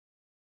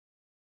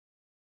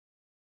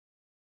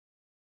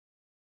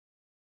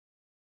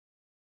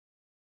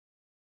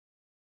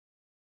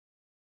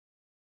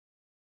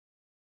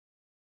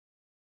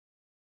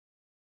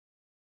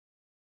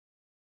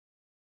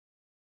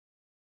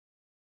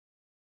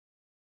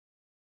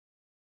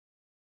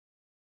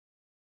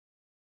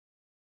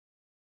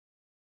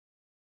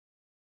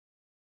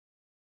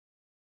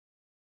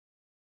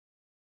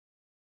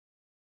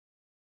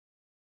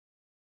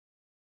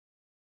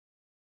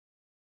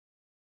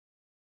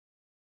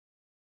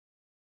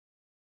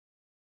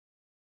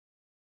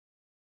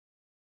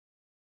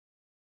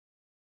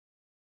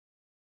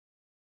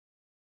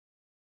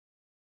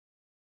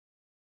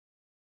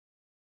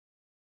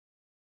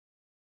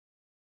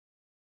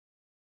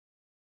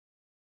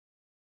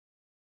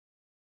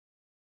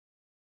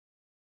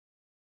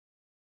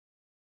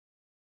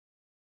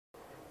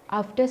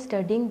After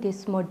studying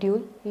this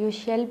module, you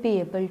shall be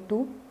able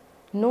to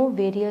know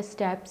various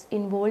steps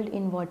involved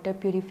in water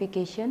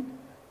purification,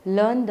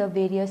 learn the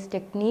various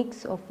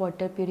techniques of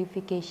water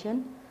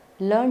purification,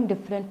 learn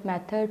different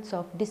methods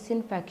of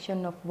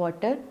disinfection of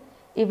water,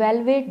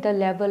 evaluate the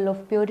level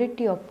of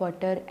purity of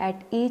water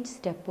at each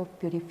step of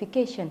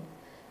purification.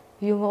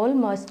 You all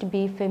must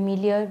be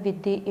familiar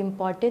with the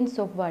importance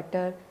of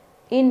water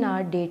in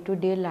our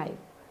day-to-day life.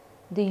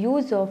 The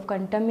use of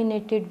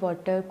contaminated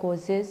water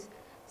causes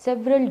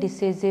several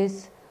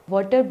diseases,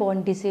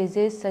 waterborne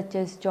diseases such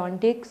as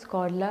jaundice,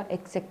 cholera,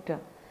 etc.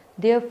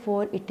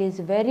 Therefore, it is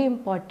very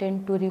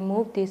important to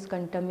remove these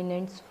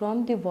contaminants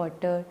from the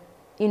water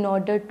in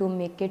order to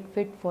make it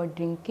fit for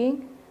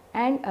drinking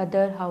and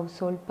other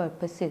household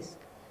purposes.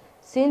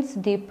 Since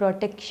the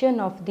protection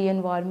of the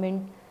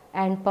environment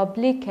and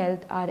public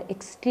health are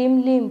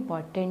extremely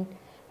important,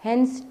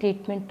 hence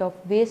treatment of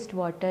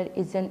wastewater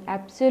is an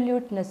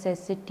absolute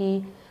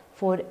necessity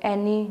for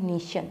any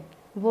nation.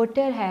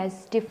 Water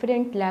has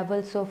different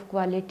levels of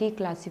quality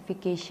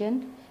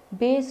classification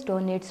based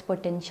on its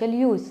potential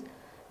use.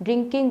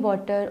 Drinking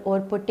water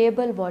or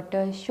potable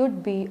water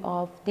should be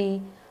of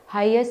the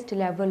highest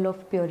level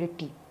of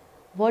purity.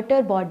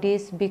 Water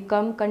bodies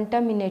become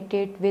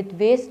contaminated with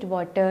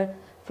wastewater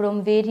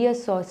from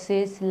various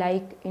sources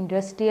like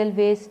industrial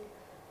waste,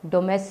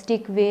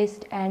 domestic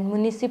waste and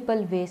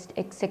municipal waste,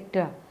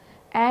 etc.,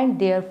 and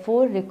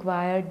therefore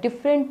require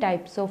different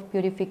types of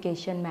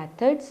purification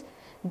methods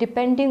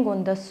depending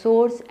on the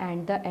source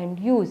and the end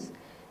use.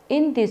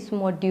 In this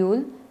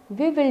module,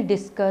 we will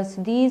discuss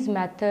these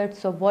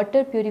methods of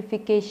water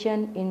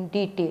purification in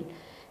detail.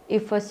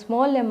 If a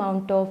small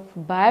amount of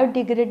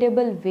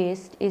biodegradable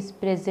waste is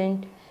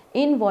present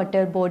in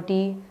water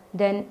body,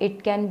 then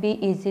it can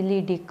be easily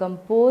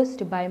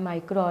decomposed by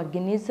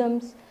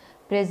microorganisms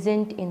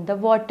present in the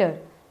water.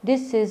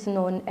 This is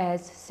known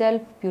as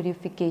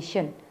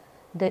self-purification.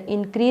 The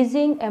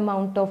increasing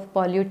amount of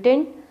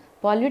pollutant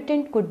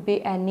could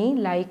be any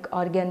like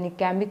organic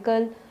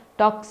chemical,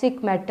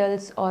 toxic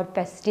metals or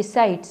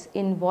pesticides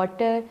in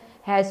water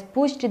has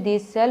pushed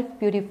this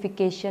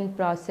self-purification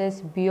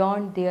process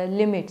beyond their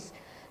limits.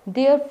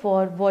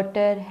 Therefore,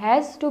 water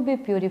has to be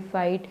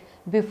purified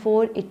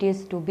before it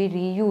is to be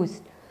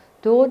reused.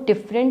 Though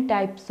different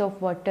types of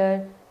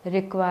water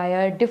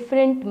require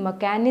different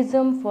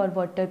mechanism for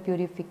water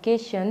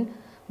purification,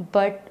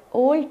 but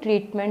all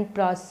treatment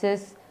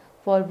process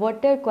for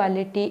water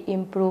quality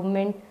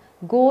improvement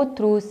go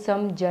through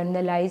some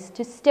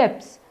generalized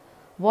steps.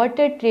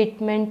 Water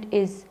treatment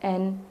is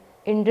an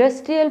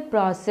industrial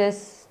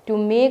process to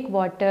make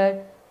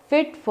water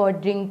fit for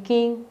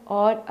drinking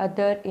or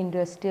other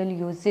industrial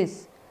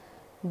uses.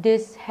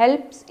 This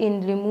helps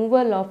in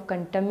removal of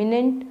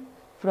contaminant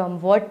from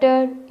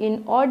water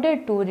in order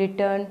to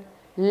return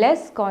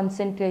less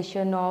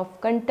concentration of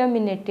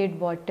contaminated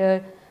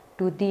water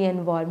to the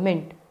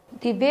environment.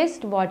 The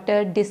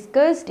wastewater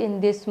discussed in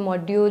this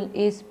module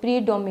is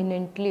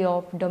predominantly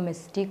of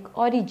domestic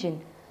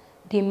origin.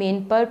 The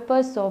main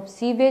purpose of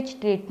sewage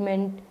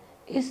treatment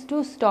is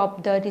to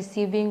stop the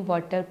receiving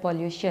water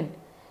pollution.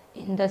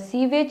 In the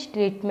sewage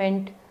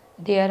treatment,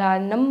 there are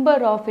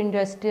number of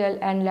industrial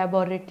and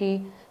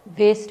laboratory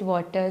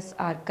wastewaters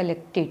are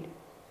collected.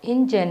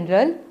 In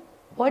general,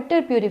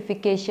 water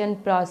purification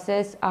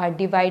process are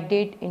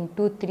divided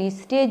into 3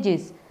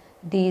 stages.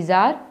 These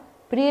are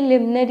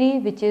preliminary,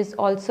 which is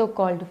also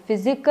called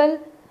physical,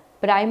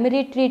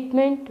 primary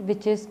treatment,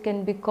 which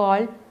can be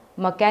called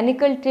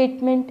mechanical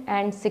treatment,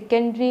 and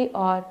secondary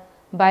or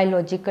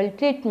biological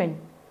treatment.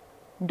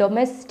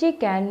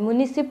 Domestic and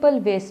municipal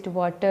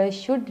wastewater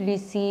should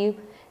receive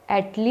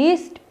at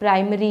least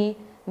primary,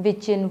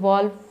 which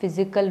involve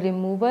physical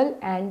removal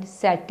and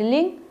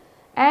settling,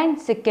 and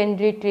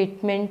secondary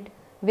treatment,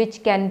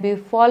 which can be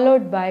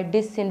followed by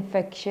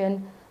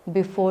disinfection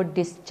before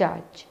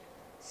discharge.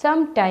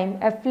 Sometimes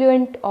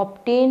effluent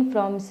obtained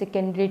from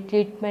secondary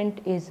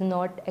treatment is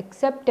not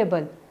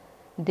acceptable.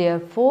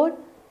 Therefore,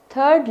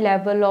 third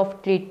level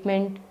of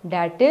treatment,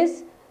 that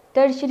is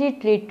tertiary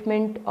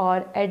treatment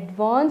or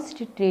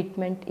advanced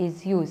treatment,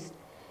 is used.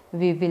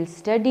 We will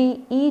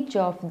study each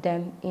of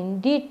them in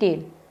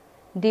detail.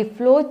 The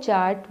flow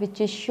chart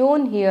which is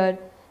shown here,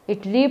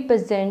 it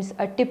represents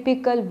a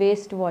typical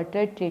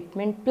wastewater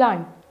treatment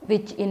plant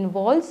which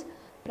involves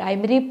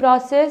primary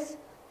process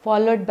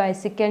followed by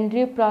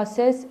secondary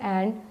process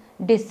and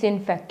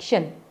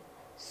disinfection.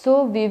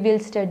 So, we will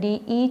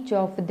study each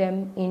of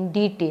them in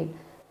detail.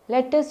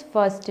 Let us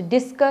first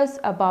discuss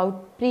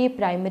about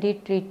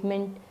pre-primary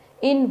treatment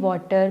in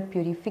water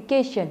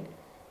purification.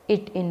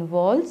 It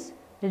involves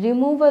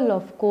removal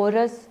of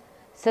porous,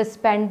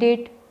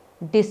 suspended,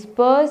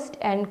 dispersed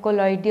and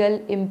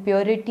colloidal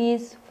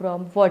impurities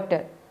from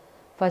water.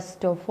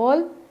 First of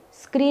all,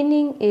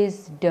 screening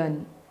is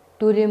done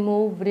to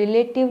remove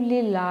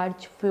relatively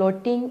large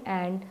floating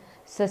and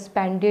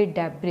suspended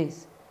debris.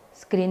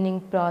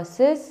 Screening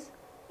process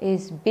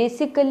is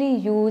basically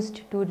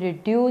used to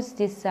reduce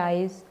the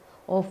size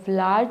of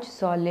large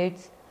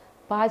solids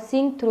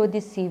passing through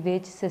the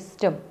sewage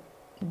system.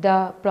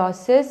 The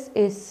process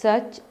is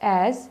such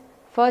as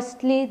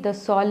firstly the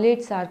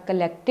solids are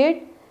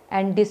collected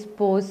and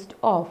disposed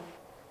of.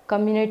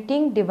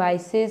 Comminuting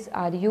devices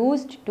are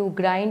used to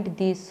grind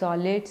these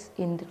solids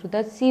into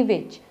the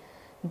sewage.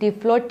 The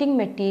floating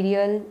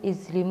material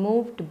is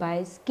removed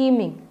by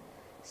skimming.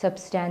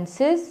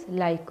 Substances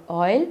like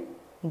oil,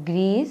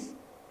 grease,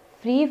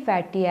 free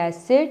fatty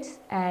acids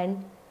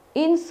and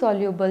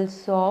insoluble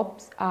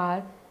soaps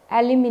are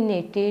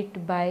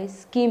eliminated by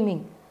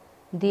skimming.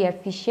 The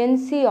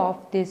efficiency of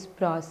this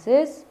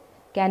process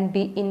can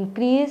be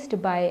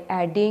increased by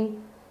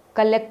adding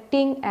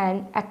collecting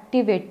and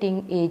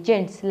activating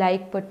agents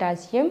like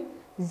potassium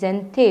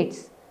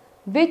xanthates,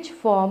 which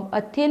form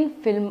a thin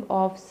film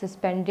of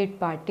suspended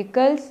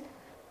particles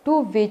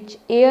to which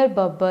air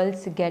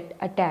bubbles get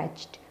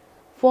attached.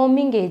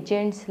 Foaming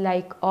agents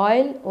like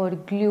oil or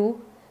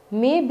glue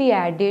may be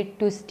added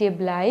to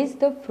stabilize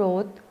the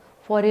froth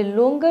for a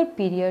longer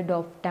period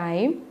of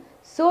time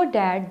so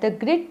that the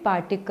grit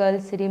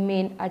particles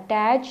remain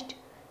attached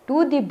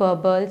to the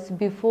bubbles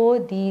before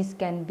these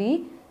can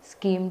be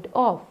skimmed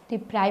off. The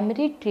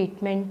primary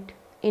treatment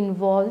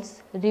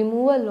involves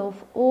removal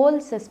of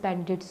all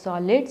suspended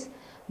solids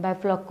by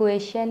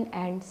flocculation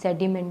and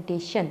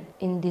sedimentation.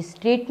 In this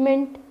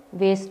treatment,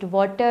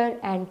 wastewater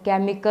and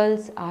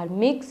chemicals are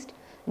mixed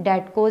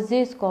that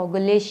causes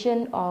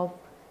coagulation of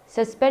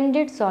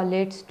suspended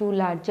solids to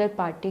larger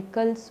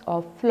particles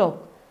of floc.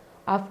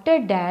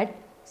 After that,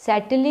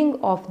 settling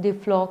of the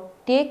floc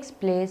takes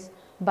place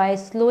by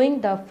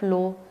slowing the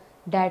flow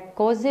that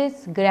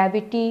causes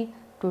gravity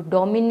to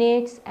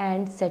dominate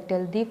and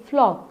settle the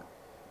floc.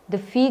 The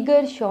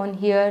figure shown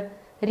here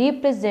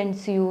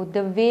represents you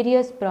the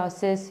various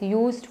processes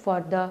used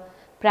for the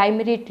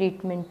primary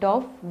treatment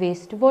of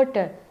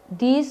wastewater.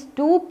 These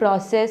two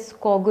processes,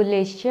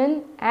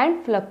 coagulation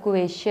and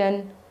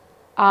flocculation,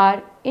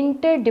 are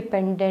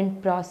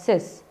interdependent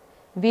processes.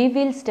 We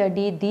will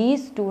study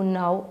these two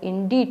now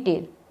in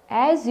detail.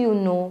 As you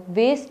know,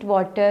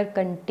 wastewater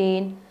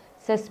contain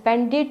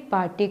suspended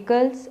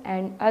particles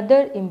and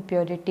other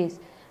impurities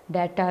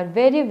that are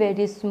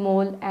very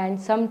small and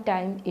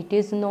sometimes it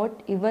is not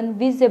even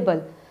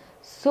visible.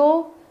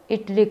 So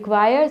it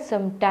requires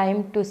some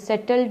time to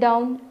settle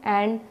down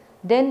and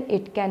then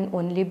it can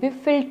only be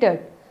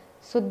filtered.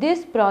 So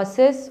this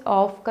process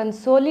of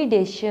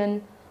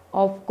consolidation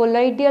of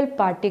colloidal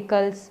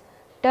particles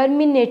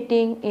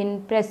terminating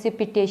in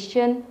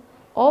precipitation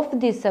of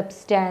the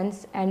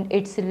substance and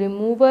its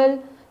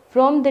removal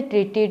from the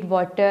treated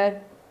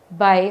water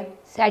by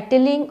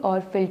settling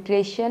or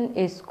filtration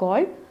is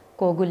called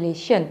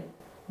coagulation.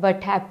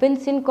 What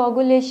happens in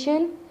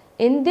coagulation?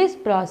 In this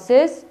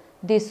process,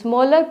 the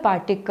smaller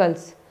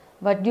particles,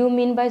 what do you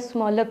mean by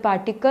smaller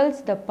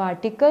particles? The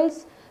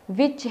particles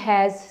which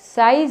has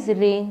size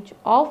range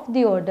of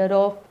the order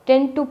of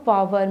 10 to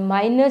power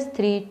minus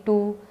 3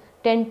 to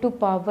 10 to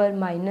power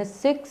minus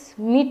 6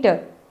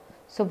 meter.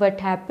 So what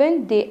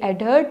happened? They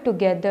adhere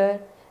together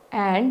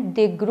and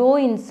they grow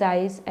in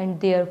size and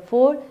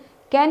therefore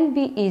can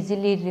be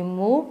easily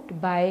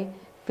removed by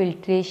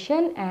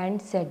filtration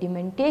and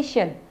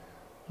sedimentation.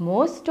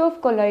 Most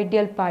of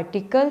colloidal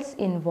particles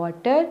in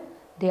water,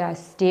 they are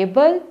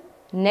stable,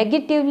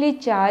 negatively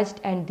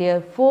charged and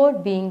therefore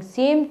being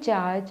same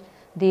charge,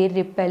 they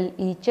repel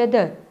each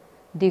other.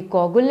 The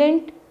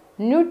coagulant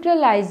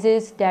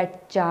neutralizes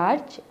that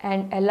charge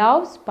and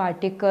allows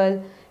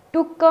particle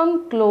to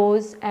come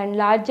close and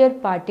larger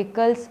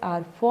particles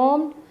are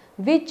formed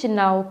which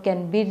now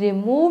can be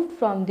removed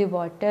from the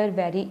water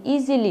very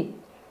easily.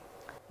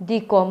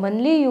 The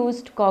commonly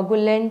used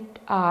coagulant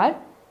are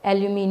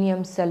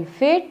aluminium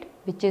sulfate,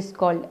 which is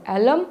called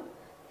alum,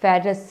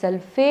 ferrous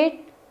sulfate,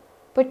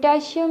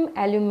 potassium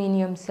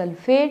aluminium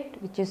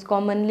sulfate, which is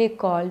commonly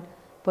called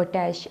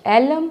potash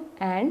alum,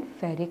 and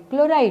ferric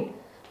chloride,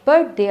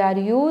 but they are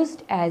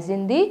used as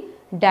in the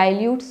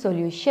dilute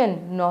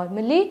solution.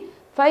 Normally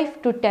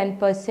 5 to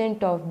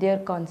 10% of their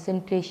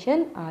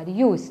concentration are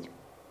used.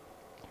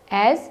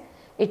 As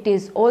it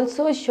is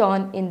also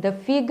shown in the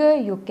figure,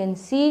 you can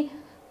see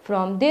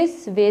from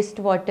this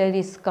wastewater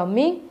is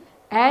coming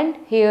and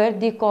here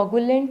the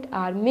coagulant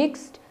are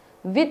mixed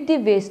with the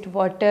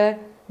wastewater.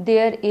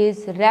 There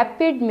is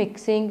rapid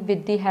mixing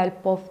with the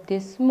help of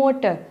this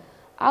motor.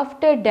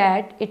 After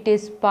that it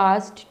is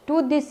passed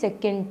to the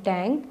second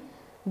tank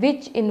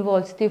which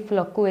involves the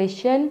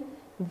flocculation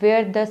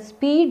where the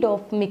speed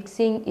of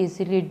mixing is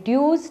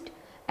reduced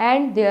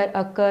and there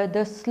occur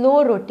the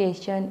slow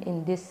rotation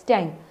in this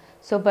tank.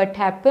 So what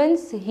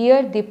happens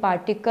here, the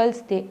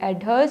particles they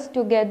adheres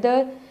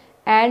together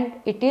and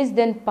it is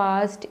then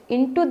passed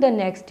into the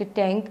next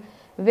tank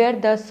where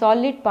the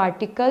solid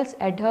particles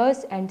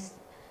adheres and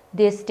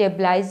they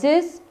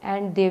stabilizes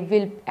and they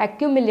will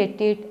accumulate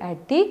it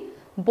at the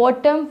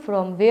bottom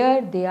from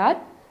where they are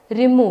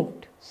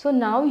removed. So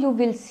now you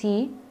will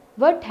see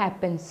what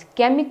happens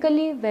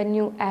chemically when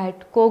you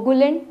add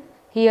coagulant.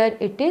 Here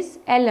it is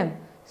alum.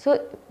 So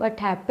what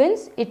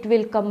happens, it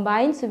will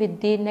combines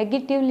with the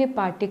negatively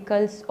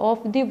particles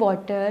of the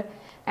water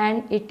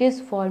and it is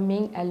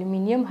forming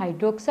aluminium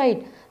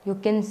hydroxide. You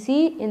can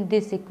see in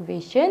this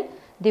equation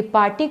the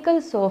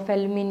particles of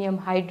aluminium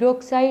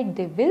hydroxide,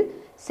 they will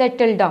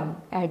settle down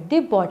at the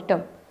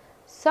bottom.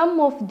 Some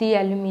of the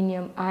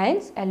aluminium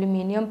ions,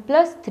 aluminium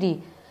plus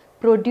 3,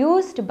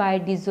 produced by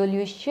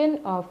dissolution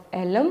of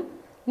alum,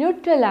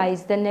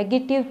 neutralize the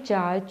negative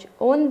charge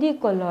on the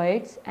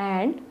colloids,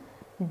 and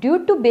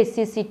due to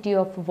basicity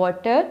of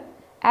water,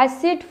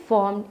 acid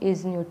formed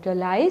is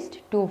neutralized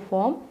to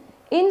form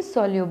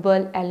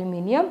insoluble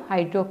aluminium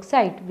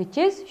hydroxide, which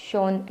is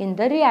shown in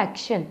the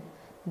reaction.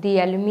 The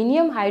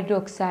aluminium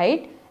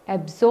hydroxide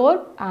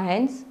absorbs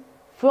ions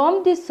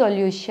from the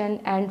solution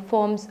and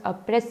forms a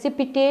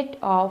precipitate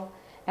of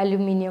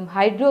aluminium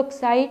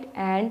hydroxide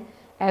and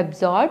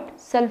absorbed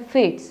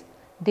sulfates.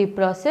 The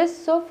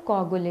process of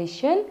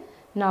coagulation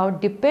now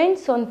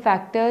depends on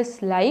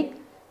factors like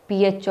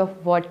pH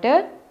of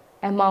water,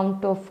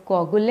 amount of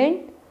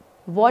coagulant,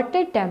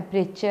 water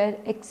temperature,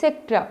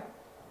 etc.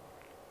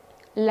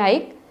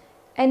 Like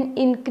an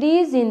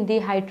increase in the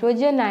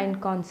hydrogen ion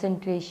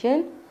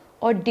concentration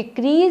or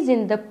decrease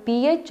in the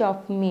pH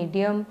of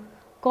medium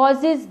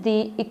causes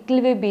the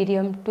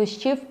equilibrium to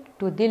shift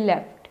to the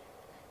left.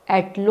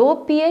 At low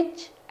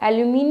pH,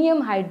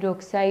 aluminium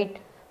hydroxide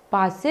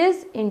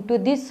passes into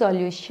the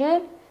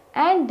solution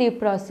and the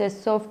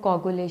process of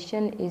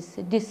coagulation is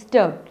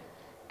disturbed.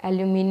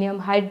 Aluminium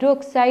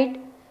hydroxide,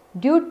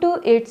 due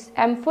to its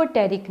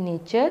amphoteric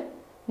nature,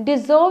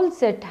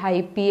 dissolves at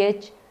high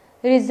pH,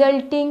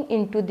 resulting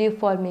into the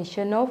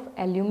formation of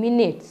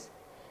aluminates.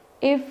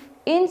 If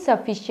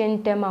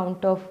insufficient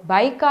amount of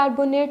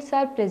bicarbonates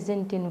are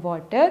present in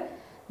water,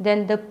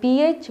 then the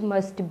pH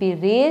must be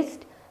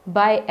raised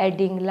by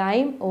adding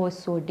lime or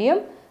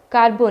sodium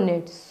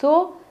carbonate.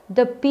 So,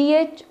 the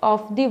pH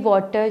of the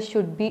water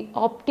should be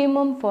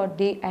optimum for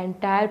the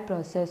entire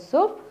process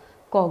of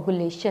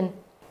coagulation.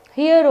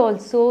 Here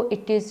also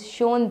it is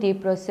shown the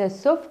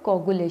process of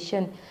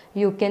coagulation.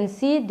 You can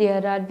see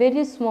there are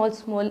very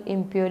small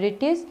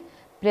impurities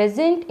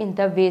present in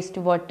the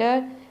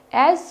wastewater.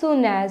 As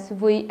soon as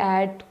we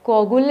add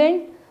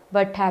coagulant,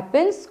 what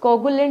happens?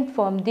 Coagulant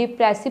forms the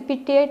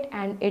precipitate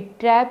and it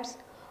traps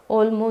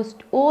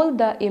almost all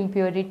the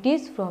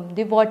impurities from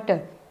the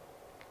water.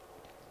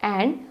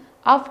 And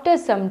after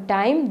some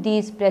time,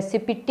 these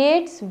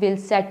precipitates will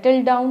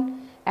settle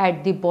down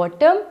at the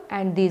bottom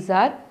and these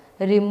are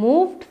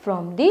removed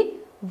from the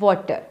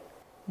water.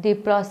 The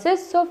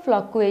process of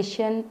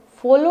flocculation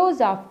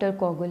follows after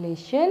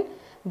coagulation,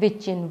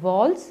 which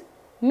involves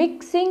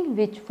mixing,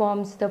 which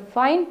forms the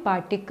fine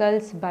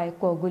particles by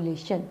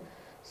coagulation.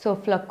 So,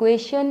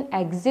 flocculation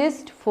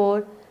exists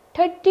for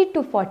 30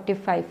 to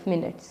 45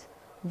 minutes.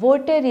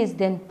 Water is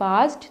then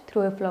passed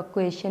through a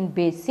flocculation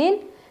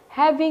basin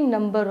having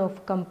number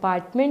of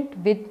compartments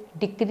with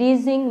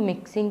decreasing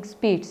mixing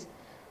speeds.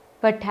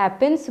 What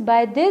happens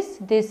by this?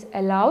 This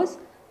allows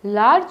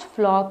large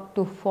floc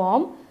to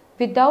form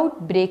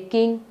without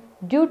breaking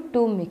due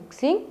to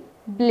mixing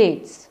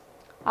blades.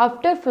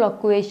 After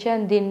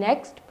flocculation, the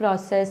next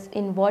process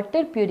in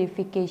water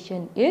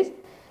purification is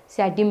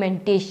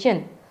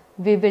sedimentation.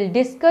 We will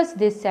discuss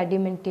this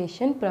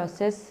sedimentation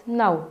process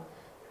now.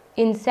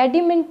 In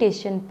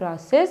sedimentation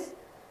process,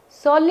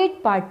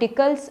 solid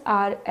particles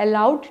are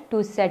allowed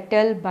to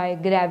settle by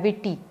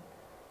gravity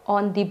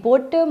on the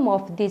bottom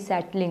of the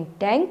settling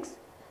tanks,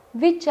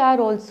 which are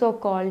also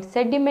called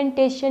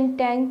sedimentation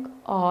tank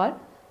or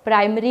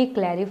primary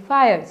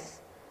clarifiers.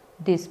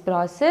 This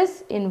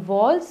process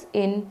involves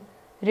in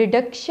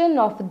reduction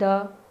of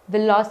the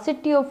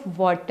velocity of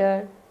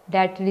water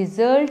that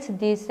results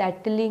the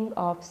settling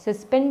of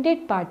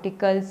suspended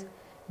particles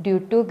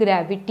due to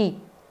gravity.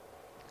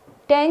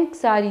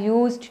 Tanks are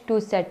used to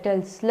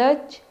settle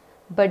sludge,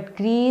 but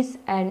grease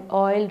and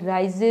oil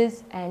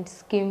rises and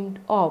skimmed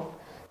off.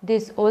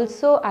 This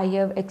also I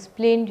have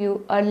explained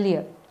you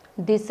earlier.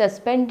 The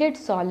suspended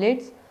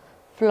solids,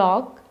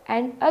 floc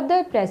and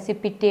other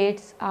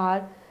precipitates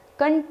are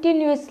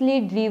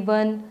continuously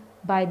driven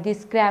by the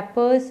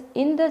scrapers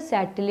in the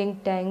settling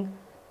tank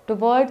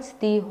towards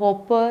the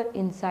hopper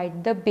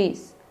inside the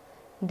base.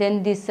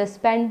 Then the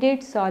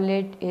suspended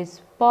solid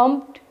is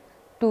pumped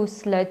to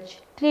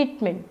sludge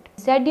treatment.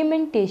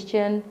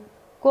 Sedimentation,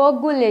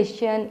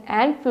 coagulation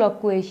and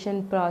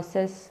flocculation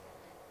process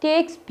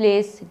takes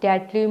place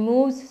that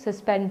removes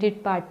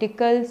suspended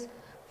particles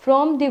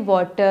from the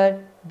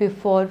water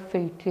before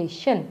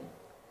filtration.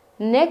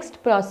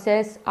 Next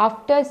process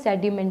after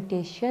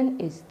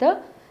sedimentation is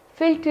the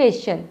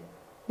filtration,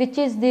 which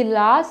is the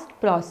last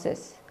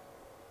process,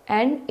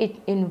 and it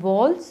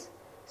involves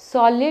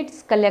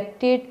solids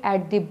collected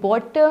at the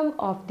bottom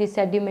of the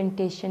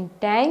sedimentation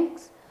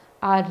tanks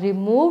are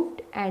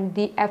removed and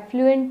the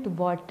effluent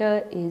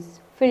water is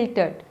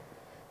filtered.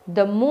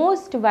 The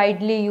most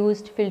widely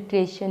used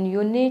filtration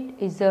unit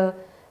is a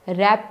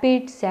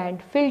rapid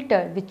sand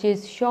filter, which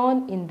is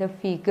shown in the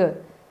figure.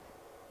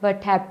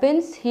 What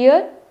happens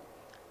here?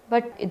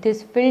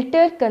 This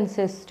filter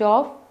consists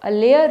of a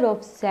layer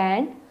of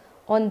sand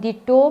on the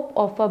top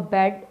of a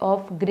bed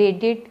of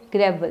graded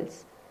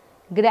gravels.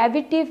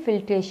 Gravity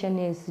filtration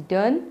is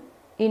done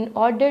in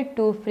order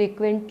to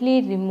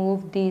frequently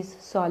remove these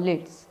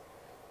solids.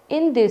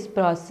 In this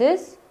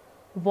process,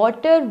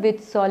 water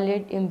with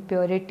solid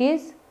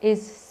impurities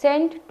is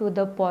sent to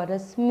the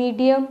porous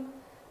medium,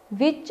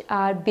 which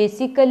are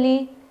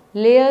basically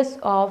layers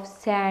of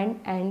sand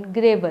and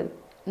gravel.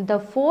 The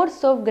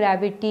force of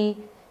gravity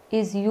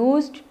is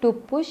used to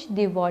push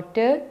the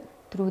water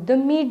through the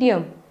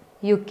medium.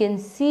 You can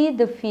see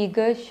the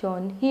figure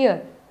shown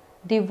here.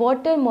 The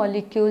water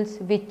molecules,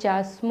 which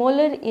are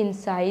smaller in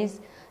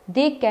size,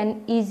 they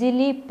can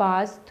easily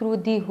pass through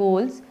the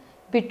holes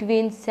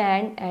between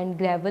sand and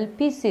gravel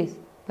pieces.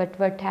 But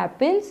what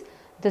happens?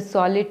 The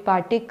solid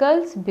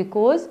particles,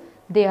 because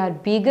they are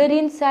bigger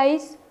in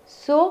size,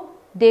 so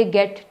they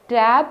get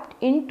trapped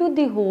into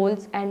the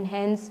holes and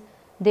hence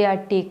they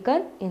are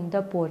taken in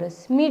the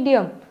porous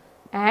medium.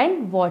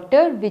 And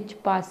water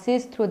which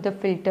passes through the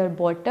filter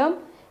bottom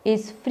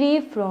is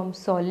free from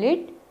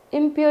solid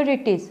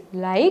impurities.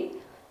 Like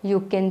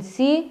you can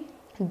see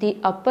the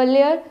upper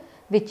layer,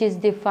 which is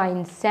the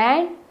fine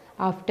sand.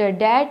 After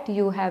that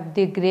you have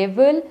the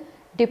gravel.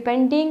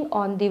 Depending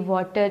on the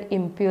water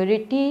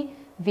impurity,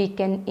 we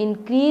can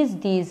increase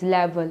these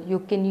level. You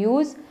can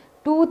use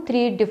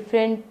 2-3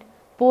 different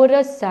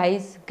porous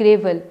size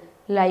gravel,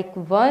 like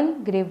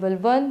gravel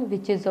 1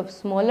 which is of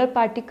smaller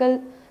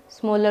particle,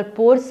 smaller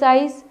pore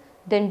size,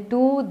 then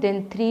 2,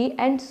 then 3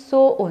 and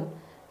so on.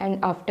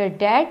 And after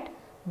that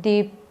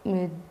the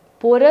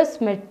porous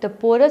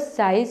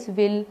size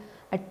will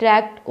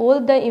attract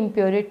all the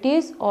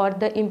impurities, or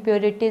the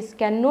impurities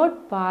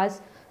cannot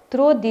pass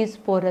through this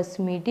porous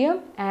medium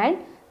and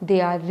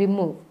they are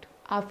removed.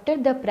 After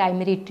the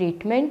primary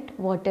treatment,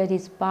 water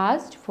is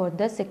passed for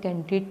the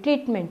secondary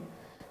treatment.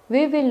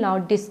 We will now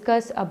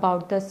discuss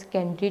about the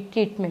secondary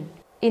treatment.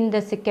 In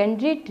the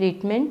secondary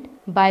treatment,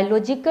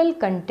 biological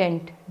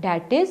content,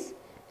 that is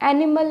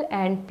animal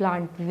and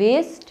plant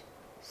waste,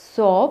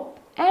 soap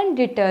and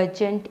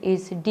detergent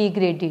is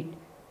degraded.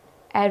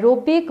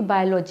 Aerobic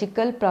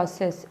biological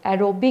process.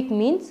 Aerobic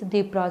means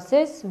the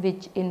process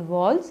which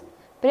involves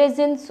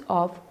presence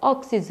of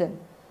oxygen.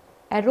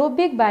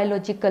 Aerobic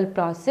biological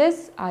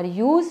process are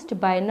used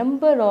by a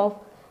number of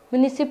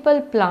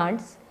municipal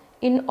plants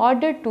in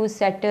order to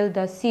settle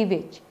the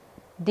sewage.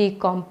 The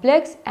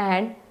complex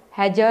and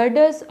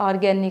hazardous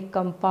organic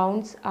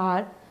compounds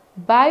are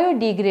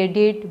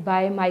biodegraded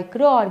by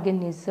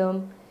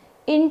microorganisms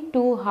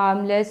into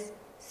harmless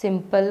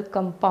simple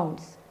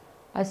compounds.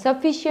 A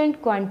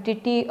sufficient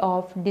quantity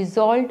of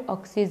dissolved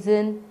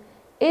oxygen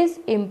is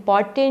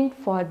important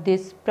for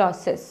this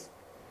process.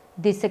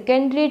 The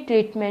secondary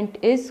treatment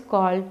is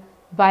called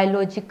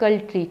biological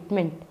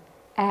treatment,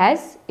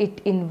 as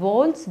it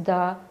involves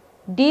the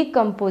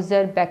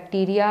decomposer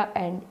bacteria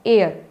and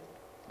air.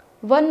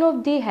 One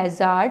of the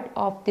hazards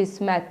of this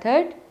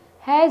method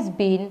has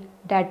been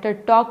that a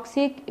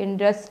toxic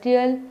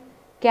industrial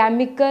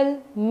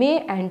chemical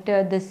may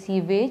enter the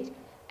sewage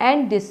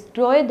and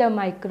destroy the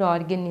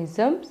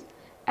microorganisms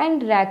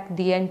and wreck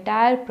the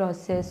entire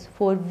process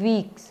for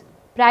weeks.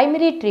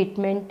 Primary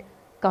treatment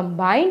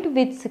combined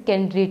with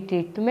secondary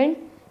treatment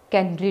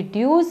can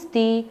reduce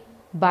the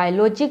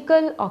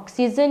biological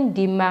oxygen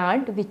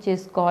demand, which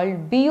is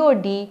called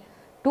BOD,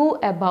 to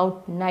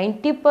about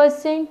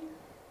 90%,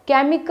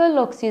 chemical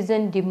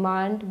oxygen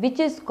demand, which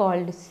is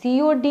called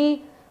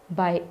COD,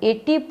 by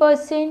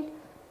 80%,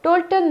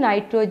 total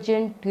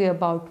nitrogen to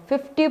about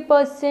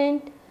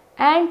 50%,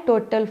 and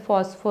total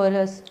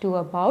phosphorus to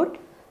about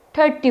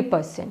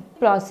 30%.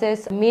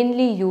 Process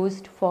mainly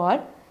used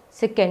for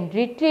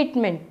secondary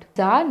treatment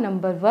are: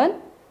 number 1,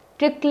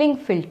 trickling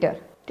filter.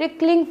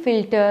 Trickling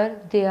filter,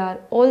 they are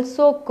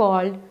also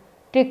called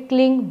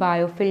trickling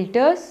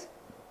biofilters,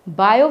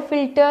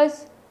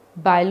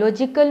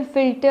 biological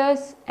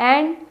filters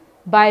and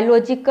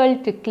biological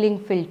trickling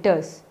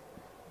filters.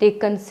 They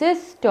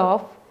consist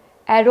of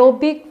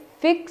aerobic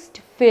fixed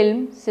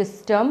film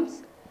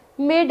systems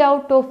made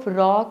out of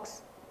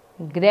rocks,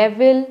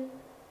 gravel,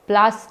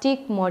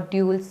 plastic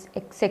modules,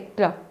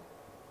 etc.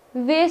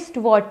 Waste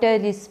water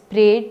is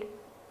sprayed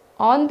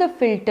on the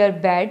filter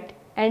bed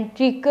and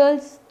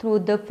trickles through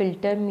the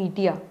filter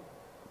media.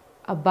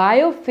 A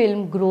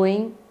biofilm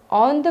growing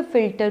on the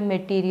filter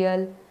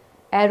material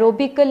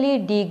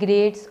aerobically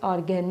degrades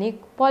organic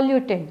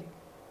pollutant.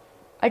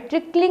 A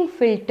trickling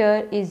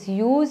filter is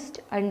used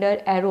under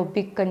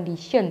aerobic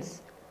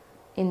conditions.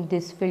 In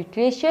this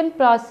filtration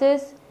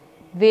process,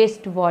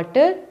 waste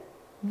water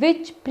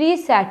which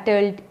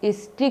pre-settled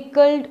is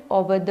trickled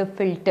over the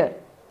filter.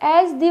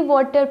 As the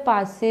water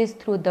passes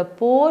through the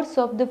pores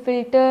of the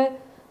filter,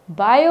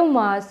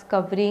 biomass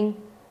covering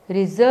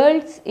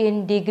results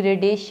in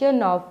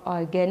degradation of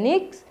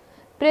organics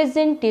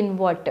present in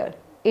water.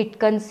 It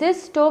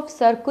consists of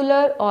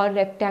circular or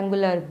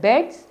rectangular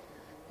beds,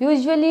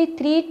 usually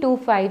 3 to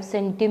 5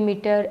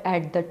 cm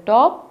at the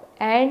top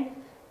and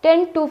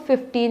 10 to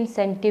 15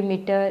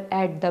 cm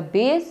at the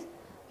base,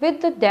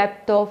 with a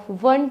depth of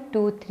 1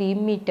 to 3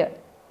 meter.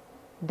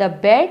 The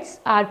beds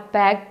are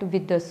packed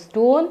with the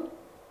stone,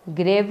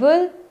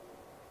 gravel,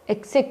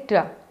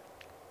 etc.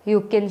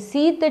 You can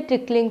see the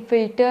trickling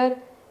filter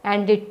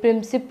and its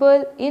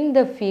principle in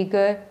the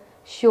figure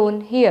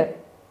shown here.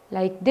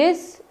 Like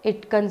this,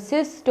 it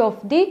consists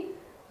of the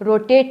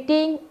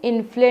rotating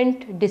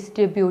influent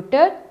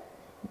distributor.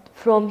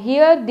 From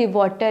here the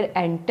water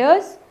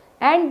enters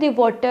and the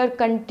water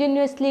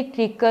continuously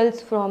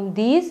trickles from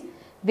these,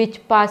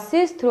 which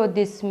passes through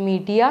this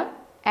media,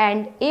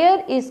 and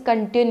air is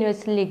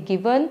continuously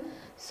given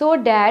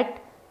so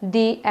that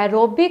the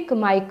aerobic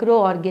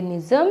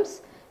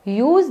microorganisms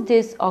use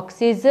this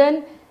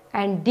oxygen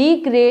and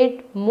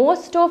degrade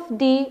most of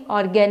the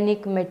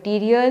organic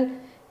material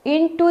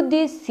into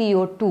the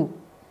CO2,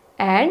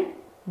 and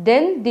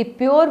then the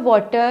pure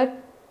water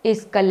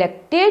is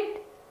collected,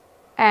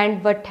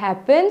 and what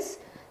happens,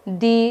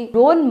 the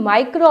grown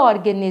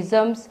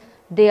microorganisms,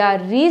 they are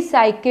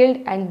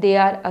recycled and they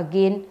are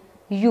again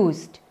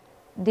used.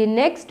 The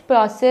next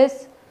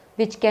process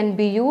which can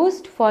be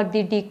used for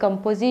the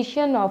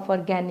decomposition of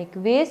organic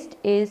waste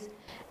is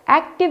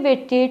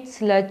activated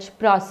sludge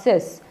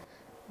process.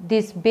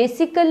 This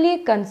basically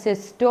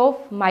consists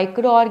of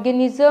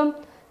microorganisms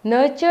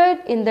nurtured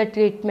in the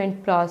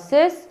treatment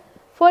process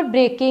for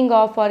breaking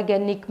of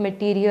organic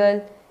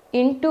material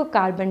into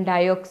carbon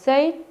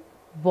dioxide,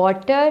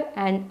 water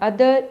and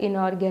other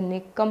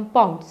inorganic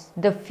compounds.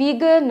 The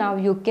figure now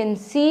you can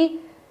see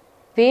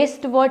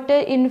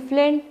wastewater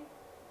influent,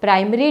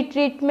 primary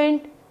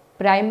treatment,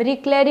 primary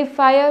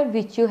clarifier,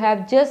 which you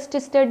have just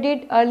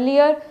studied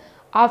earlier.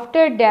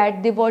 After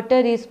that the water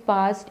is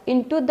passed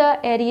into the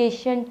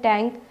aeration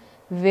tank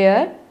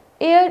where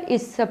air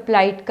is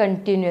supplied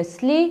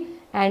continuously,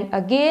 and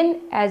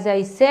again as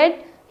I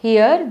said,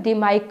 here the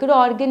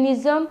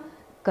microorganism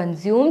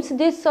consumes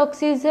this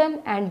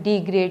oxygen and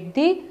degrade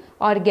the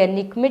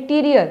organic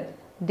material.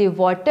 The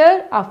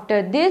water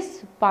after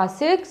this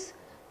passes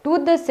to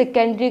the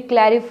secondary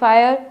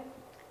clarifier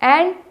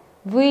and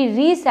we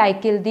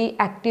recycle the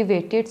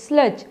activated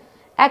sludge.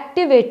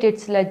 Activated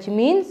sludge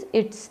means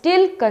it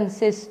still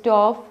consists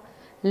of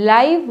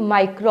live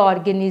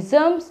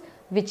microorganisms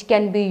which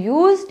can be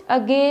used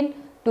again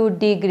to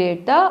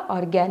degrade the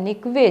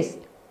organic waste.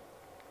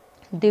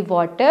 The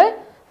water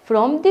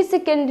from the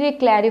secondary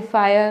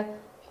clarifier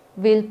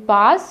will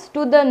pass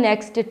to the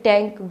next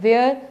tank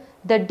where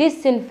the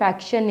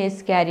disinfection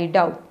is carried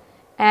out,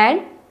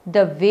 and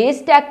the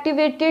waste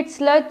activated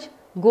sludge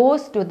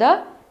goes to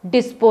the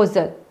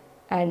disposal,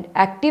 and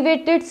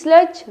activated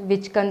sludge,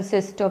 which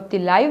consists of the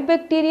live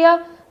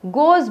bacteria,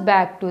 goes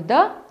back to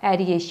the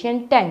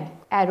aeration tank.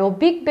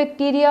 Aerobic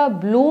bacteria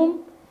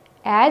bloom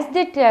as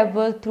they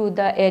travel through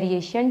the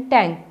aeration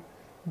tank.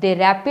 They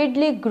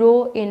rapidly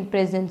grow in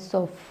presence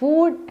of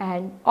food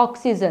and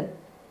oxygen.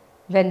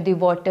 When the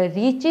water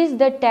reaches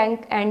the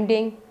tank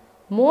ending,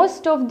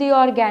 most of the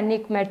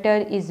organic matter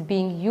is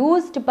being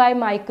used by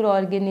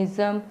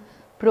microorganisms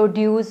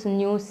produce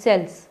new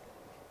cells.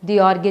 The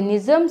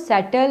organisms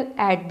settle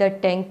at the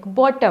tank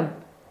bottom.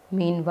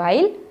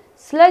 Meanwhile,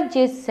 sludge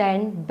is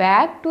sent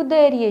back to the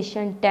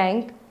aeration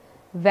tank,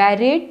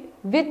 varied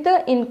with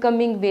the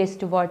incoming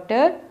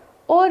wastewater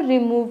or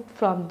removed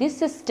from the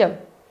system.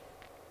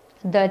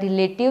 The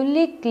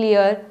relatively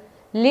clear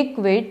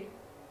liquid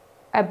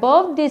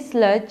above the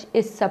sludge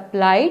is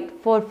supplied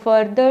for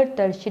further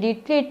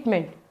tertiary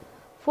treatment.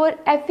 For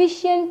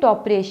efficient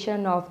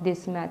operation of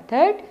this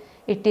method,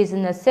 it is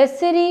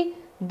necessary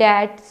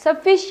that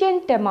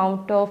sufficient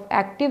amount of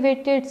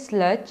activated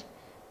sludge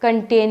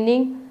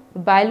containing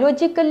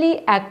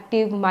biologically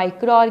active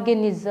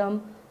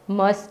microorganism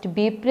must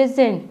be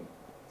present.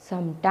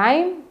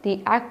 Sometimes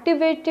the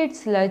activated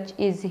sludge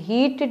is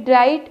heat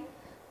dried,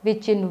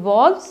 which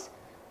involves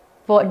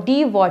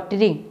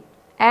dewatering,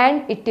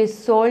 and it is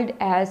sold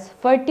as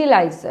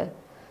fertilizer.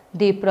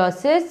 The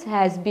process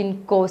has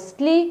been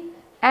costly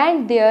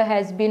and there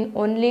has been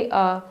only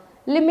a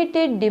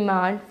limited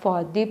demand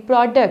for the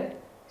product.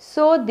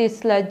 So the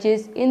sludge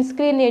is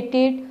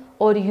incinerated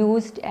or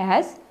used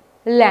as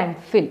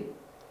landfill.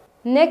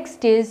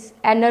 Next is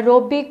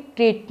anaerobic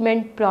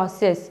treatment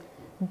process.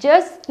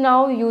 Just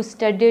now you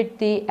studied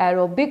the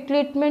aerobic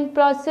treatment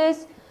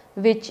process,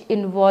 which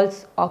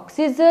involves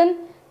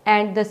oxygen,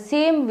 and the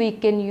same we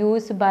can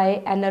use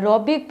by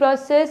anaerobic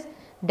process,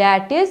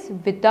 that is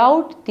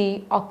without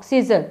the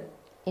oxygen.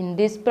 In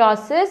this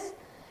process,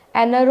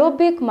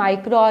 anaerobic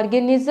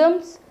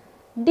microorganisms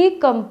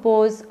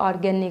decompose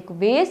organic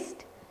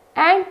waste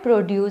and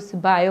produce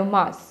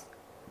biomass.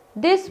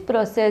 This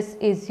process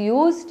is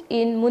used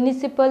in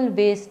municipal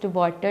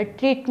wastewater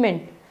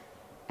treatment.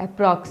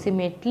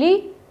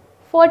 Approximately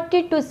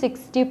 40 to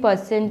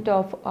 60%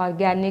 of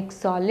organic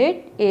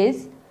solid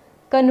is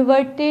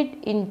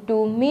converted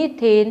into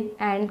methane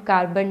and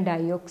carbon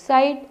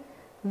dioxide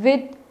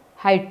with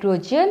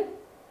hydrogen,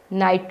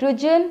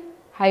 nitrogen,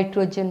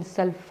 hydrogen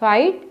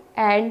sulfide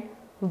and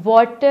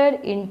water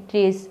in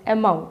trace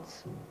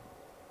amounts.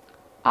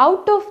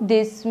 Out of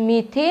this,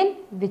 methane,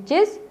 which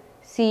is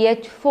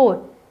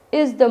CH4,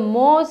 is the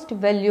most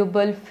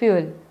valuable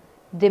fuel.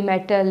 The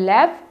matter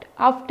left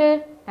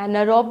after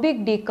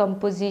anaerobic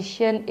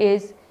decomposition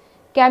is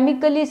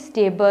chemically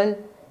stable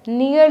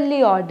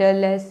nearly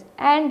odorless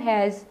and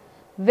has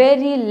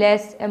very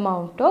less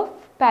amount of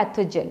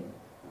pathogen.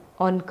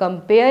 On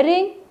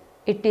comparing,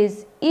 it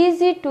is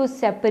easy to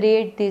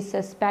separate the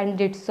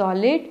suspended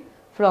solid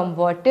from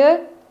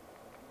water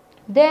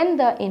than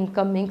the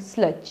incoming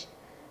sludge.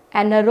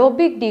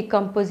 Anaerobic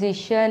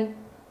decomposition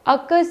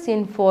occurs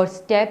in 4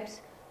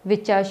 steps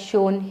which are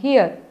shown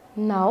here.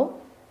 Now,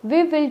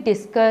 we will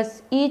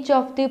discuss each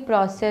of the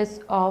process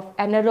of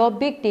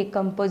anaerobic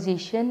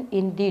decomposition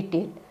in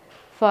detail.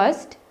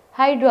 First,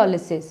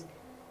 hydrolysis.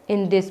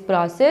 In this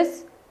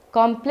process,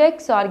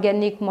 complex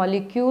organic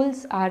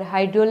molecules are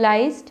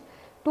hydrolyzed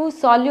to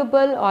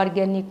soluble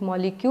organic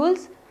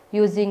molecules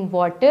using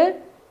water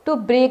to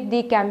break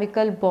the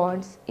chemical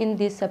bonds in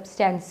the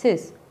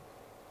substances.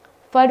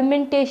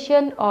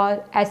 Fermentation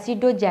or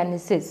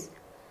acidogenesis.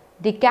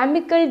 The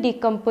chemical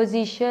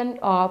decomposition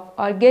of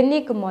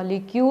organic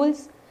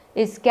molecules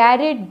is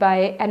carried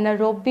by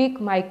anaerobic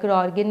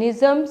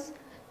microorganisms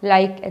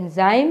like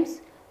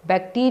enzymes,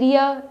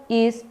 bacteria,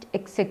 yeast,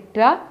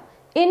 etc.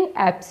 in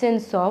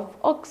absence of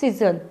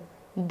oxygen.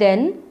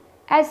 Then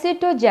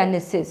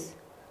acetogenesis.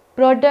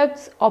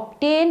 Products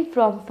obtained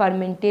from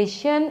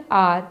fermentation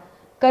are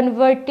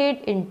converted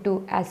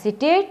into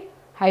acetate,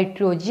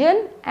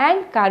 hydrogen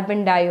and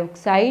carbon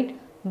dioxide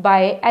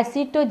by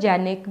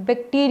acetogenic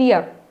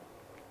bacteria.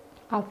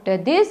 After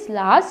this,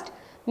 last,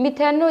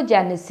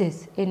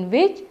 methanogenesis, in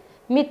which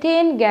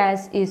methane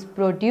gas is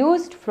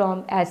produced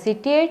from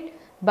acetate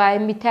by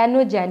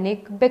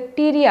methanogenic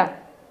bacteria.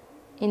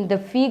 In the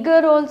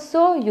figure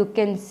also you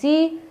can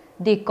see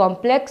the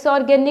complex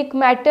organic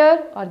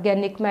matter.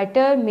 Organic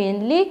matter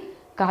mainly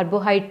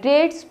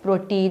carbohydrates,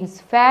 proteins,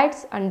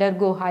 fats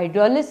undergo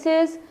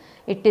hydrolysis.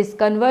 It is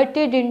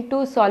converted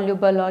into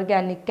soluble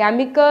organic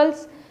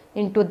chemicals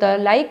into the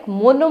like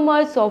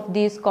monomers of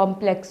these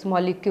complex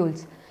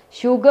molecules,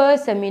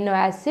 sugars, amino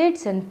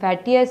acids and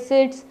fatty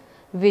acids,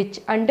 which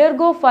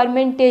undergo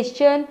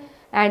fermentation,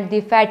 and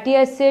the fatty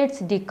acids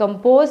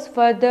decompose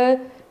further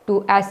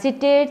to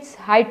acetates,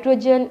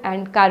 hydrogen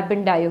and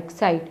carbon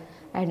dioxide,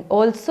 and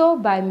also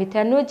by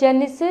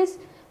methanogenesis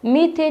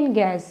methane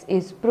gas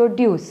is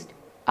produced.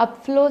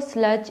 Upflow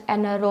sludge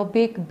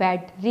anaerobic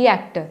bed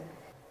reactor.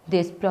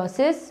 This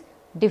process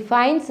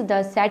defines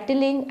the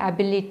settling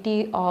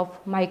ability of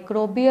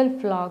microbial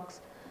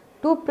flux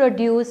to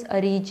produce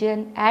a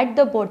region at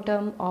the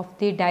bottom of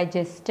the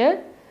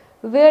digester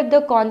where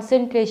the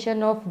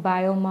concentration of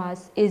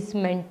biomass is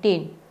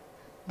maintained.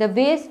 The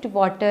waste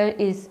water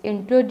is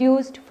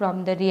introduced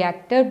from the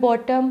reactor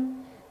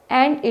bottom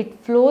and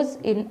it flows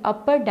in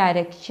upper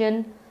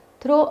direction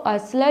through a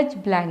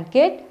sludge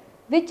blanket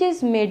which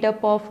is made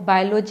up of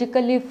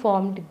biologically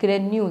formed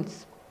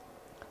granules.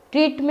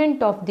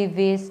 Treatment of the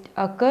waste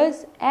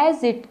occurs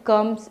as it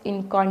comes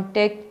in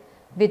contact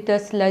with the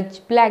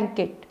sludge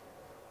blanket.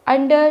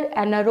 Under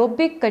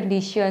anaerobic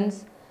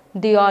conditions,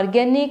 the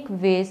organic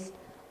waste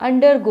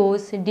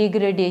undergoes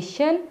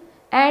degradation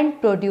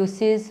and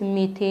produces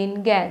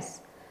methane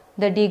gas.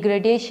 The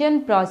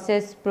degradation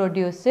process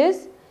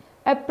produces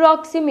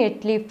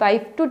approximately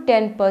 5 to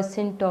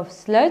 10% of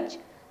sludge.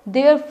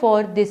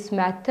 Therefore, this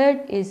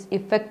method is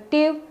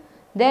effective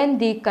than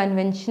the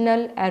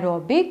conventional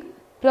aerobic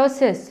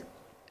process.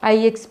 I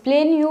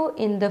explain you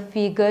in the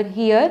figure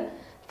here.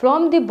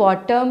 From the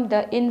bottom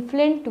the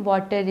influent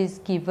water is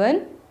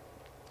given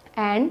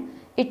and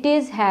it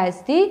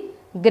has the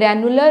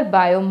granular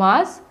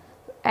biomass,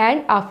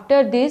 and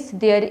after this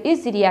there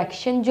is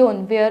reaction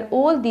zone where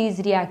all these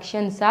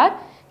reactions are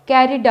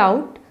carried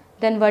out.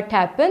 Then what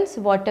happens?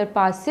 Water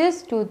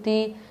passes to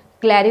the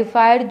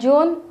clarifier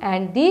zone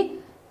and the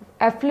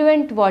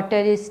effluent water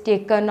is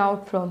taken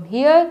out from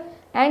here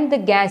and the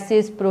gas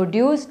is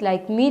produced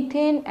like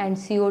methane and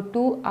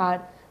CO2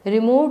 are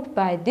removed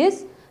by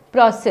this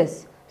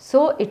process.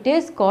 So it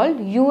is called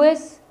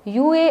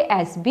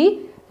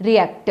UASB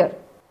reactor.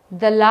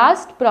 The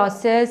last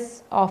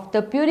process of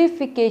the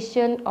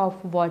purification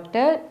of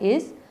water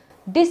is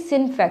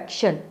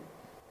disinfection.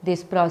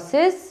 This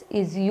process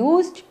is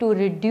used to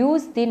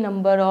reduce the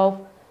number of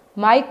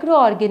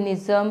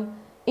microorganisms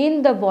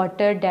in the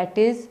water that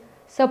is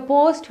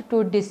supposed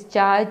to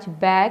discharge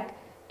back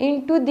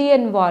into the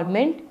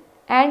environment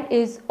and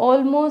is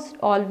almost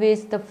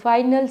always the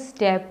final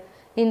step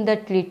in the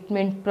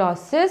treatment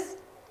process,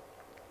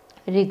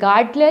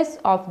 regardless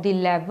of the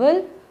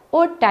level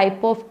or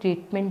type of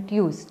treatment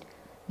used.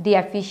 The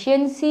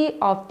efficiency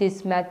of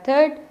this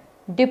method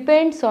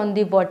depends on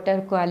the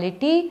water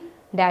quality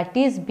that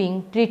is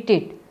being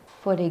treated.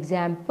 For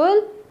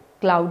example,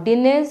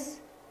 cloudiness,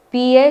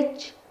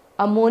 pH,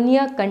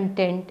 ammonia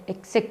content,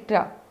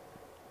 etc.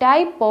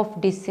 Type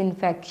of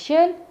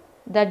disinfection,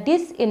 the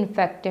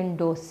disinfectant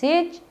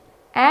dosage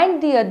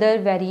and the other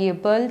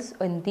variables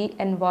in the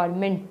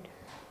environment.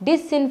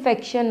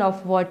 Disinfection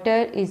of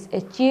water is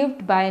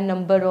achieved by a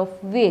number of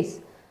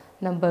ways.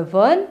 Number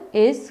 1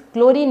 is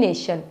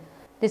chlorination.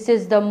 This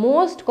is the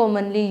most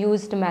commonly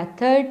used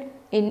method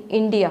in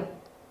India.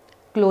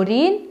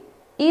 Chlorine,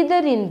 either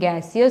in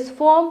gaseous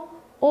form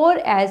or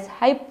as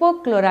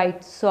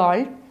hypochlorite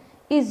salt,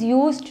 is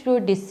used to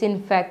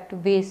disinfect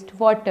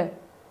wastewater.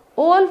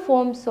 All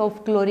forms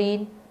of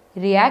chlorine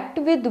react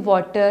with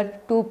water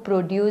to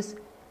produce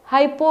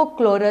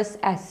hypochlorous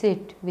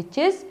acid, which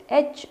is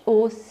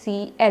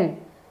HOCl,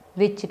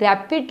 which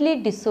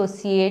rapidly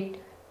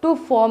dissociate to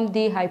form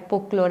the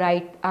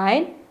hypochlorite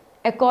ion.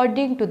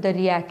 According to the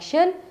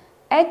reaction,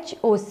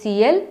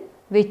 HOCl,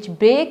 which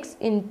breaks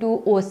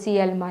into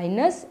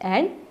OCl-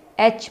 and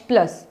H+.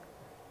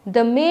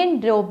 The main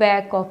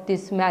drawback of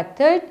this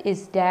method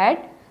is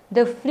that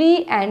the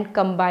free and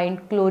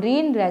combined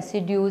chlorine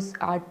residues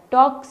are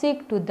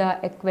toxic to the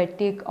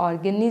aquatic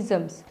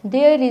organisms.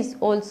 There is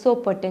also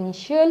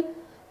potential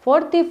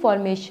for the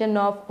formation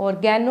of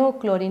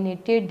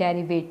organochlorinated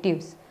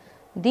derivatives.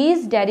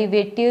 These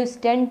derivatives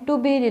tend to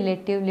be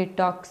relatively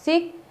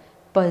toxic,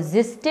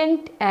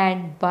 persistent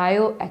and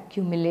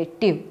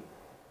bioaccumulative.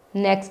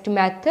 Next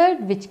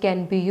method which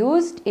can be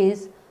used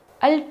is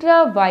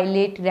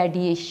ultraviolet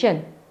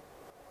radiation.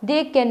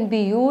 They can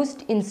be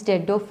used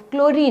instead of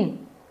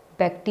chlorine.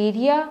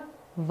 Bacteria,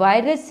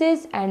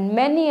 viruses and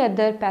many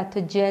other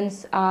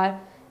pathogens are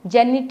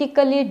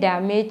genetically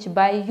damaged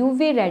by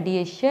UV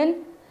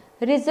radiation,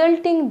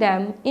 resulting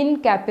them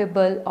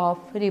incapable of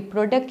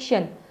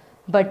reproduction.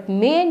 But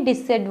main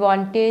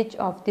disadvantage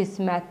of this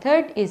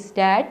method is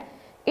that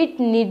it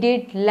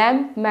needed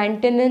lamp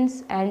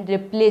maintenance and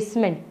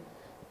replacement,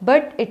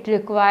 but it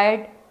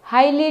required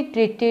highly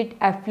treated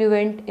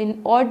effluent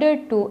in order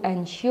to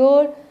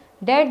ensure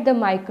that the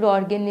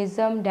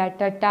microorganisms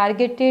that are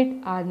targeted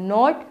are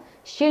not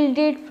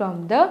shielded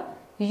from the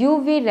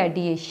UV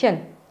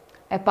radiation.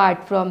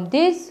 Apart from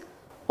this,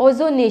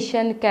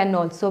 ozonation can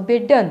also be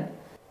done.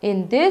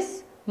 In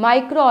this,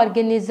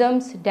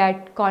 microorganisms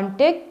that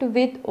contact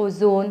with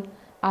ozone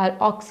are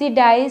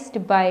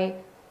oxidized by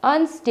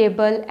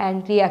unstable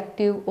and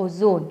reactive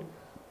ozone.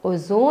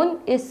 Ozone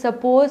is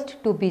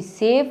supposed to be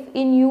safe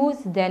in use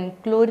than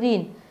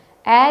chlorine,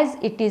 as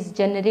it is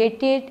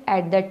generated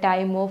at the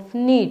time of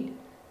need.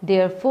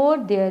 Therefore,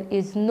 there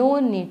is no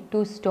need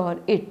to store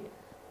it.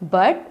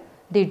 But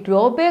the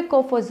drawback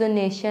of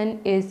ozonation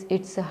is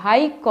its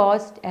high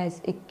cost,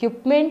 as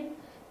equipment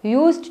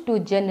used to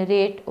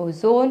generate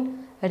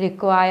ozone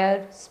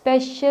require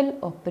special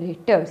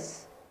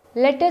operators.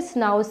 Let us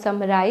now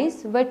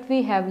summarize what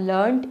we have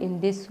learned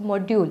in this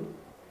module.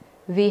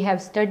 We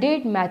have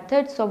studied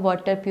methods of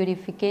water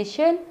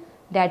purification,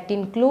 that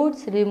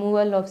includes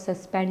removal of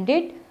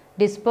suspended,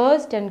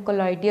 dispersed and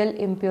colloidal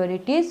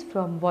impurities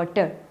from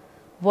water.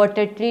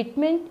 Water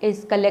treatment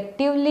is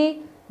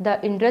collectively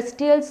the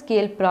industrial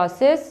scale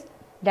process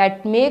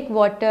that make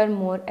water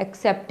more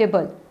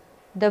acceptable.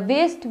 The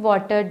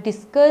wastewater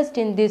discussed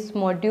in this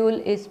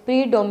module is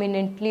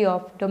predominantly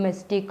of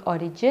domestic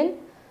origin.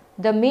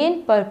 The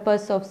main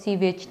purpose of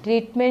sewage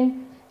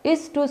treatment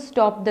is to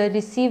stop the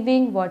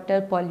receiving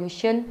water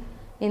pollution.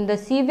 In the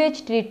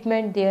sewage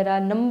treatment, there are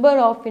number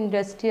of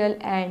industrial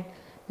and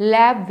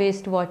lab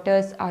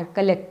wastewaters are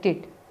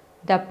collected.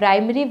 The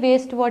primary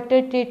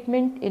wastewater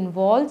treatment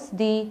involves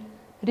the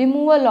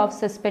removal of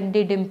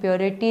suspended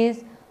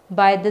impurities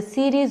by the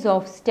series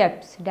of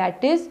steps,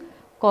 that is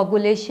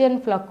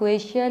coagulation,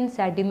 flocculation,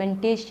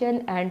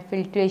 sedimentation and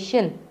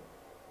filtration.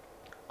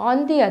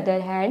 On the other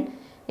hand,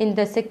 in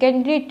the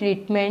secondary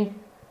treatment,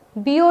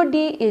 BOD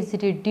is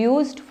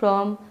reduced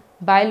from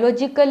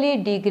biologically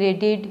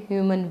degraded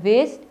human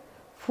waste,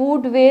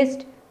 food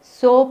waste,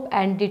 soap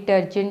and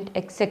detergent,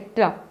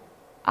 etc.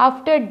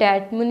 After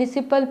that,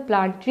 municipal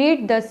plant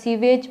treat the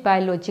sewage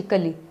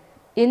biologically.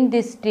 In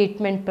this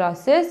treatment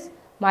process,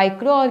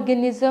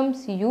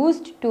 microorganisms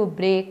used to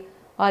break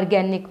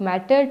organic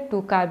matter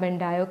to carbon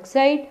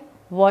dioxide,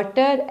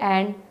 water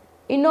and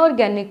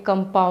inorganic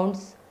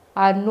compounds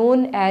are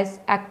known as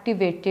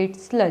activated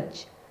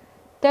sludge.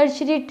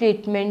 Tertiary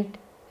treatment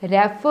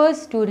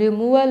refers to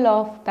removal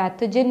of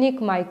pathogenic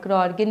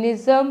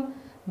microorganism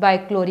by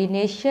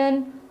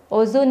chlorination,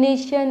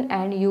 ozonation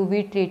and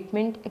UV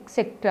treatment,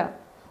 etc.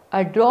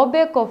 A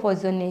drawback of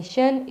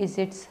ozonation is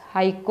its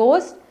high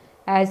cost,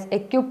 as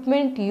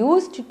equipment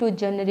used to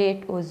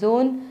generate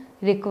ozone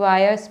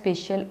require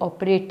special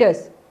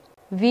operators.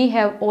 We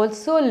have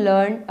also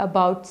learned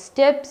about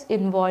steps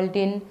involved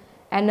in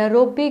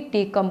anaerobic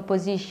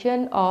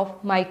decomposition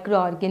of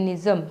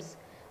microorganisms,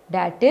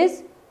 that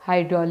is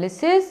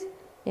hydrolysis.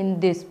 In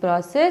this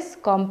process,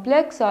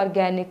 complex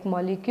organic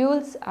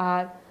molecules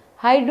are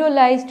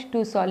hydrolyzed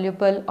to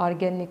soluble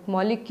organic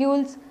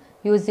molecules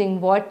using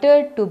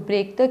water to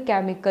break the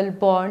chemical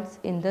bonds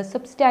in the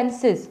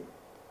substances.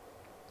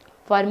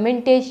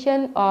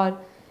 Fermentation or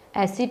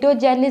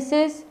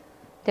acetogenesis,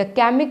 the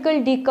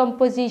chemical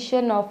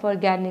decomposition of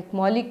organic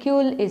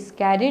molecule, is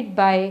carried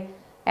by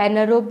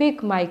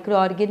anaerobic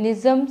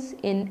microorganisms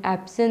in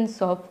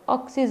absence of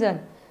oxygen.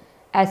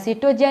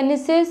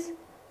 Acetogenesis,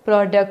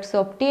 products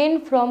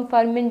obtained from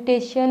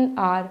fermentation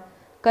are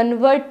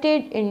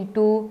converted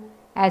into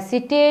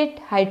acetate,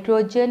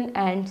 hydrogen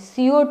and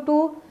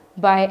CO2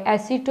 by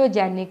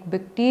acetogenic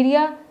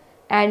bacteria,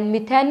 and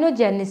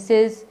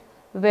methanogenesis,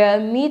 where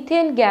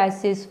methane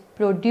gas is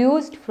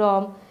produced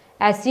from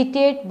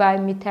acetate by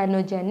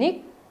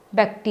methanogenic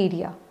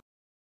bacteria.